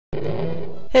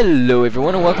Hello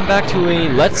everyone and welcome back to a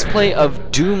Let's Play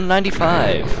of Doom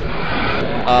 95.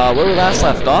 Where we last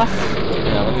left off...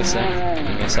 Yeah, let me see.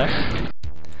 Give me a sec.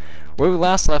 Where we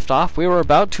last left off, we were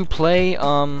about to play,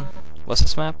 what's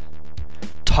this map?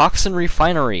 Toxin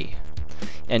Refinery.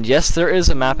 And yes, there is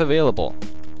a map available.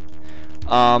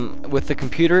 With the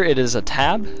computer, it is a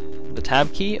tab. The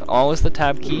tab key, always the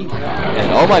tab key.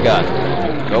 And oh my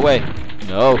god! Go away.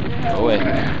 No, go away.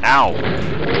 Ow!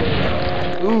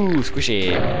 Ooh,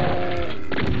 squishy.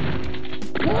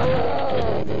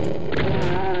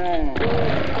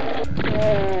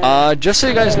 Just so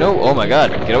you guys know, oh my god,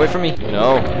 get away from me.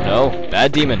 No, no,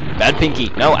 bad demon, bad pinky.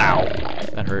 No, ow.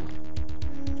 That hurt.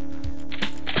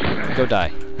 Go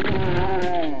die.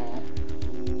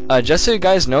 Just so you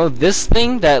guys know, this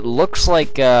thing that looks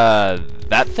like,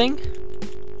 that thing,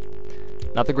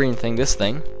 not the green thing, this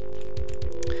thing,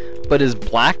 but is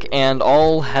black and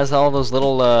has all those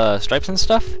little stripes and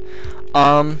stuff.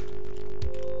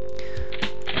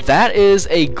 That is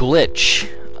a glitch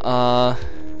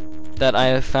that I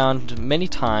have found many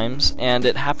times, and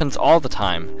it happens all the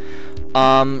time.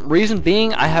 Reason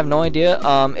being, I have no idea.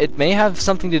 It may have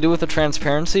something to do with the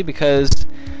transparency, because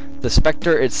the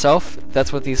Spectre itself,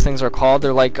 that's what these things are called.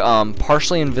 They're like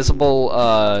partially invisible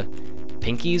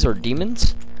pinkies or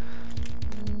demons.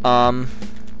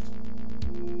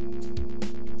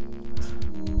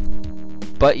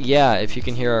 But yeah, if you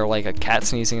can hear like a cat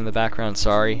sneezing in the background,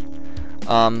 sorry.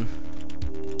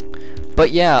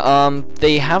 But yeah,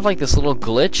 they have like this little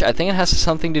glitch. I think it has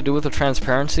something to do with the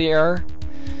transparency error.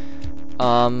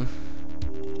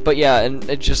 But yeah, and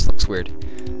it just looks weird.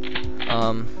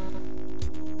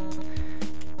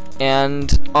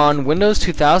 And on Windows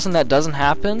 2000 that doesn't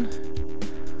happen.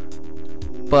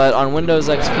 But on Windows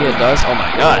XP it does. Oh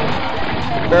my god.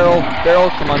 Barrel, barrel,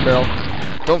 come on barrel.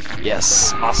 Don't,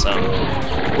 yes, awesome.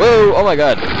 Whoa, oh my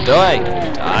god, die,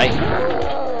 die.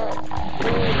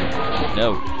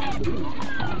 No.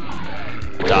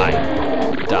 Die,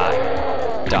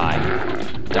 die, die,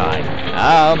 die.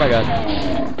 Ah, oh my god.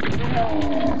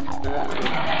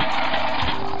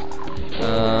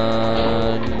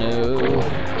 No.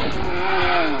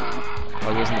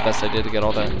 Probably wasn't the best idea to get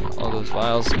all those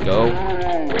vials. Go.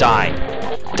 Die.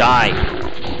 Die.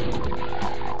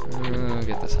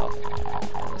 Get this health.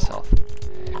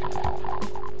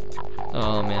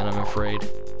 Oh man, I'm afraid.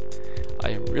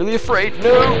 I'm really afraid.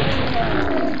 No!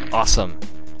 Awesome.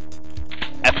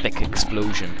 Epic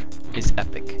explosion is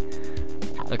epic.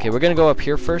 Okay, we're gonna go up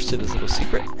here first to this little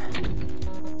secret.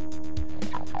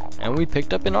 And we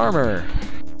picked up an armor.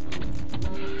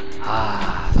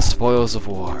 Ah, the spoils of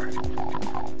war.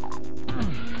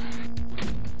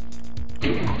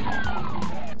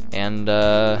 And,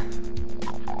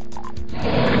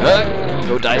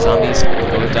 go die, zombies.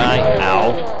 Go die.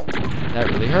 Ow. That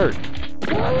really hurt.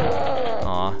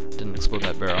 Aw, didn't explode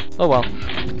that barrel. Oh well.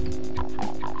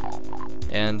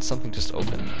 And something just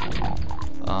opened.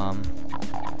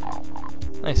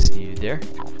 I see you there.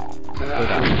 Go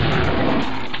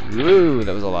die. Ooh,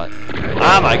 that was a lot.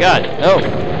 Ah my god, no!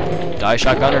 Die,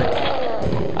 shotgunner.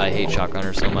 I hate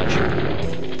shotgunners so much.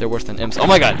 They're worse than imps. Oh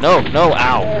my god, no, no,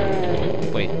 ow!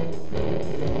 Wait.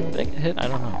 Did I get hit? I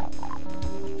don't know.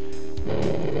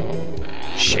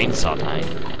 Chainsaw time.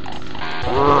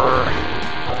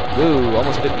 Ooh,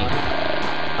 almost bit me.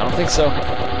 I don't think so.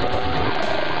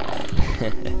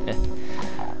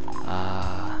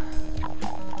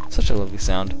 Such a lovely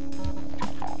sound.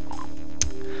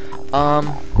 I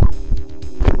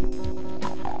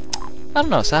don't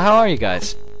know, so how are you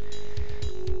guys?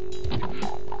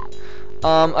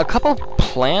 A couple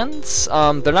plans.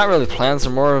 They're not really plans,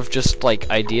 they're more of just like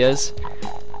ideas.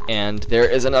 And there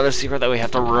is another secret that we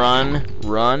have to run.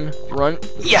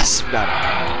 Yes! Got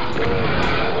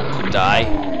it. Die.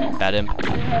 Bad imp.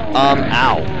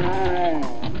 Ow.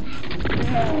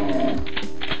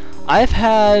 I've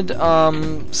had,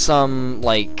 some,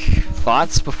 like,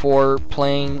 thoughts before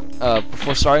playing,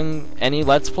 before starting any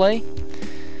Let's Play.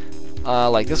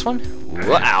 Like this one.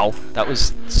 Ow. That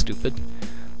was stupid.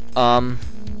 And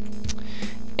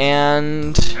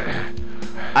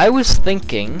I was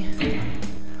thinking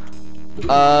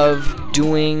of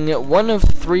doing one of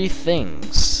three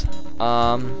things.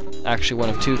 Actually one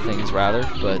of two things rather,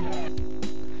 but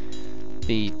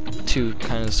the two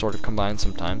kind of sort of combine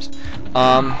sometimes.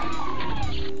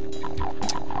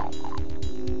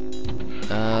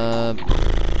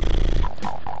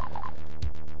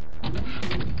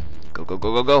 Go, go,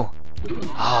 go, go, go.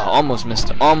 Ah, almost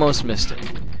missed it,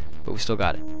 but we still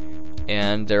got it.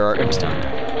 And there are imps down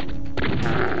there.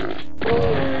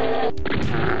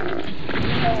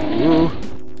 Ooh.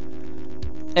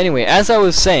 Anyway, as I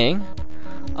was saying,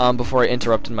 before I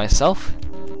interrupted myself.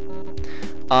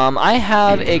 I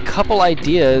have a couple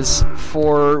ideas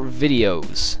for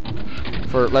videos.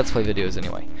 For Let's Play videos,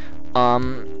 anyway.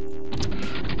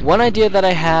 One idea that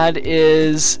I had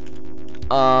is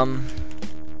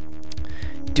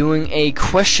doing a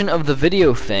question of the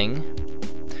video thing.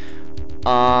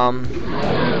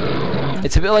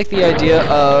 It's a bit like the idea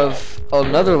of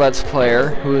another Let's Player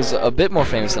who is a bit more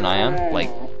famous than I am, like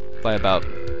by about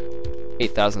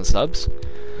 8,000 subs,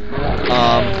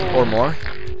 or more.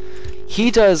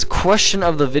 He does question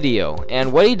of the video,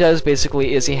 and what he does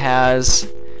basically is he has...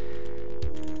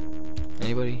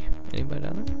 Anybody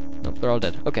down there? Nope, they're all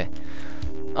dead. Okay.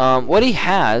 What he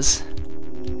has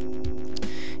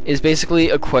is basically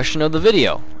a question of the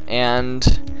video,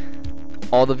 and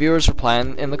all the viewers reply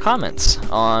in the comments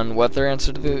on what their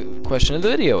answer to the question of the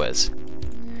video is.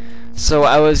 So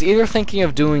I was either thinking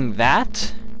of doing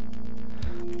that,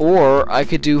 or I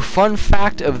could do fun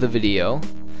fact of the video,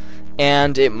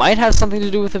 and it might have something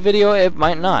to do with the video, it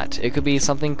might not. It could be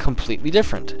something completely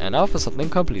different, and I'll for something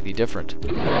completely different.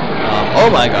 Oh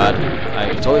my god,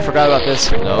 I totally forgot about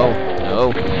this. No.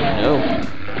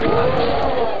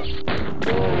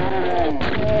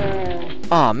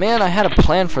 Aw, man, I had a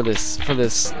plan for this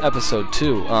episode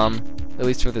too. At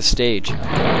least for this stage.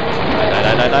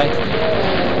 Die.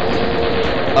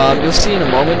 You'll see in a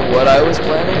moment what I was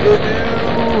planning to do.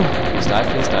 Please die,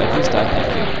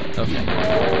 thank you. Okay.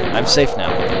 I'm safe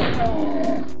now.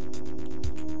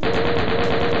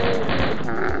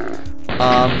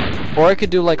 Or I could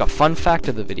do like a fun fact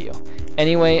of the video.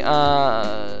 Anyway,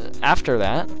 after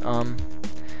that,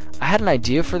 I had an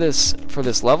idea for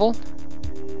this level.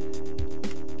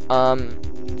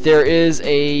 There is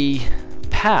a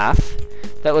path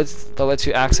that lets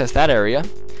you access that area,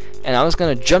 and I was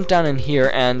gonna jump down in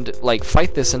here and like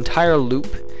fight this entire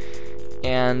loop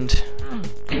and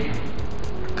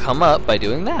come up by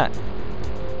doing that.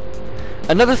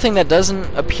 Another thing that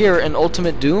doesn't appear in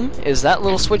Ultimate Doom is that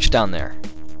little switch down there.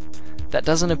 That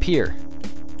doesn't appear.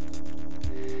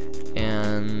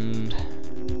 And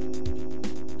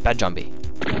bad zombie.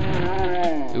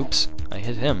 Oops, I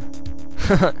hit him.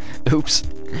 Oops.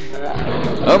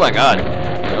 Oh my god.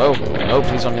 No,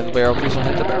 please don't hit the barrel, please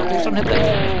don't hit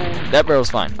that. That barrel's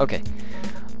fine. Okay.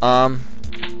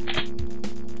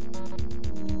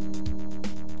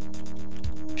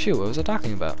 Shoot, what was I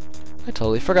talking about? I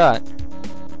totally forgot.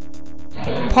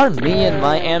 Pardon me and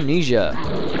my amnesia.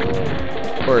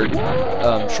 Or,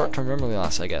 short-term memory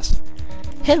loss, I guess.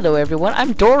 Hello everyone,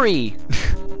 I'm Dory!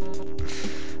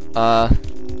 Well,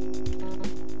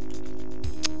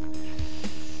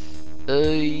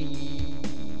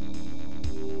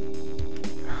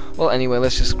 anyway,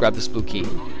 let's just grab this blue key.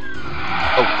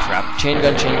 Oh, crap. Chain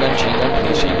gun, please, chain gun.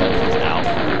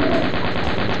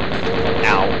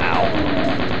 Ow.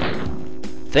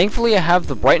 Thankfully, I have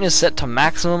the brightness set to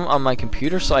maximum on my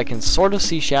computer so I can sort of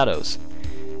see shadows.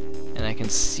 And I can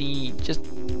see, just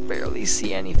barely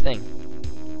see anything.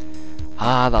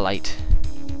 Ah, the light.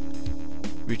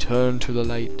 Return to the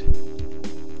light.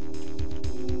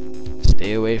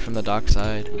 Stay away from the dark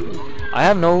side. I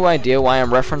have no idea why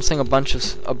I'm referencing a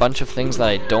bunch of things that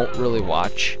I don't really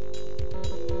watch.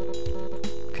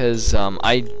 Because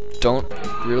I don't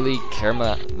really care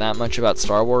that much about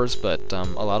Star Wars, but a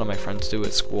lot of my friends do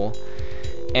at school.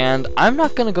 And I'm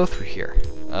not gonna go through here.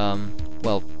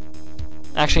 Well,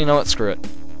 actually, you know what? Screw it.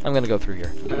 I'm gonna go through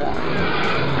here.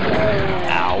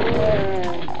 Ow.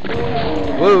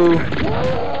 Woo!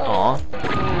 Aw.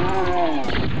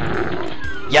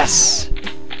 Yes!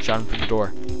 Shot him through the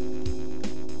door.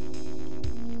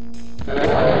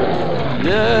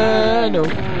 Yeah, no.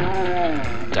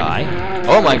 Die.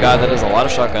 Oh my god, that is a lot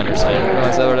of shotgunners. I didn't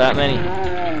realize there were that many.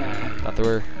 Thought there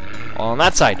were all on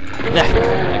that side. Nah,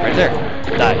 like right there.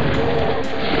 Die.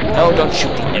 No, don't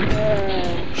shoot the imp.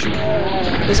 Shoot.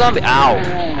 The zombie. Ow.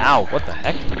 Ow, what the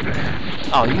heck?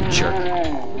 Oh, you jerk.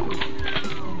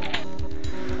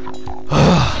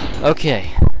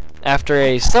 Okay. After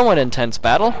a somewhat intense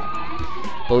battle,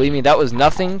 believe me, that was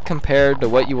nothing compared to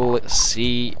what you will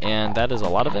see, and that is a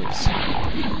lot of imps.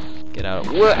 Get out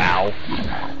of... Ow!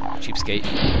 Cheapskate.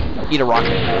 Eat a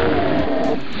rocket.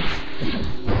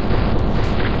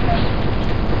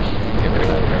 Get rid of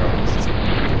that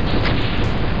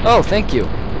barrel. Oh, thank you.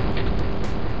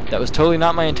 That was totally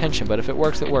not my intention, but if it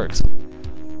works, it works.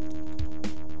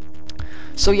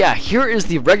 So yeah, here is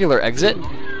the regular exit,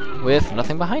 with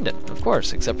nothing behind it, of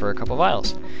course, except for a couple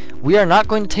vials. We are not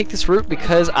going to take this route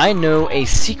because I know a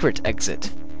secret exit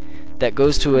that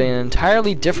goes to an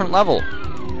entirely different level.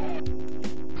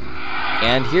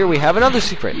 And here we have another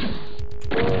secret.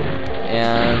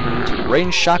 And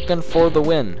range shotgun for the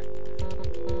win.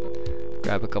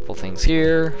 Grab a couple things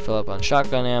here, fill up on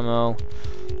shotgun ammo,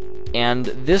 and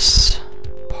this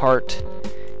part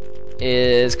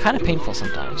is kind of painful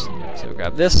sometimes. So we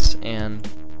grab this, and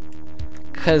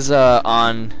because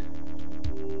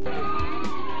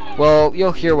well,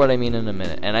 you'll hear what I mean in a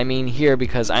minute, and I mean here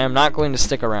because I am not going to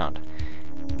stick around.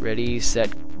 Ready,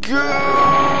 set, go!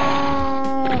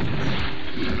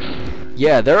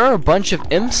 Yeah, there are a bunch of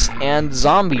imps and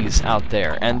zombies out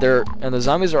there, and the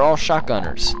zombies are all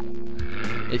shotgunners.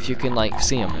 If you can like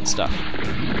see them and stuff.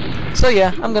 So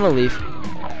yeah, I'm gonna leave.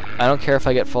 I don't care if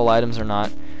I get full items or not.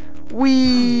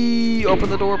 We open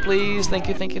the door, please. Thank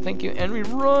you, thank you, thank you, and we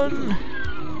run.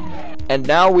 And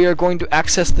now we are going to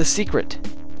access the secret.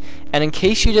 And in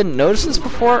case you didn't notice this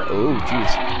before, oh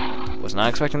jeez, was not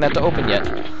expecting that to open yet.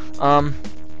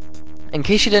 In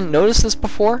case you didn't notice this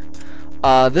before,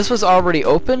 this was already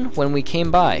open when we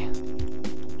came by.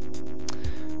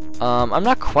 I'm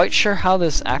not quite sure how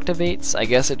this activates. I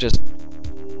guess it just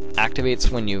activates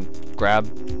when you grab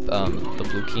the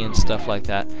blue key and stuff like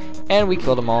that. And we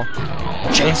killed them all.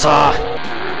 Chainsaw!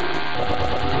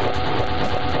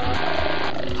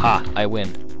 Ha! I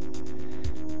win.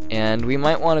 And we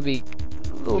might want to be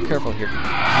a little careful here.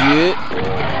 Yeah.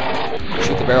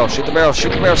 Shoot the barrel, shoot the barrel,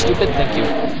 shoot the barrel, stupid! Thank you.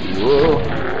 Whoa.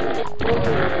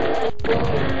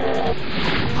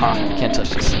 Ha! Can't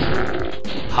touch this.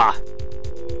 Ha!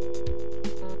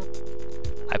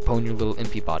 I pwn your little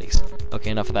impy bodies. Okay,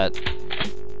 enough of that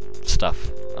stuff.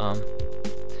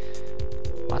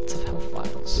 Lots of health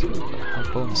vials.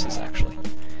 Health bonuses, actually.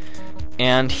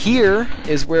 And here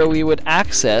is where we would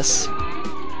access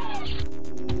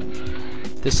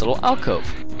this little alcove.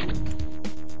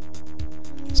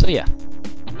 So yeah.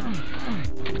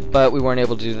 But we weren't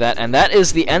able to do that, and that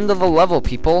is the end of the level,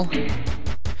 people.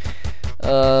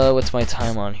 What's my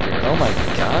time on here? Oh my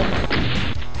god.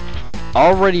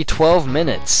 Already 12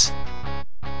 minutes.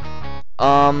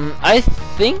 I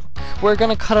think we're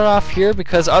gonna cut it off here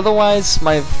because otherwise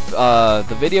my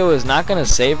the video is not gonna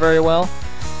save very well.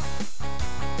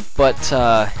 But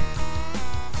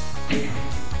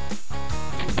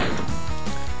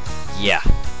yeah.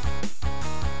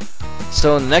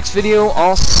 So in the next video,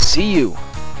 I'll see you.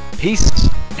 Peace.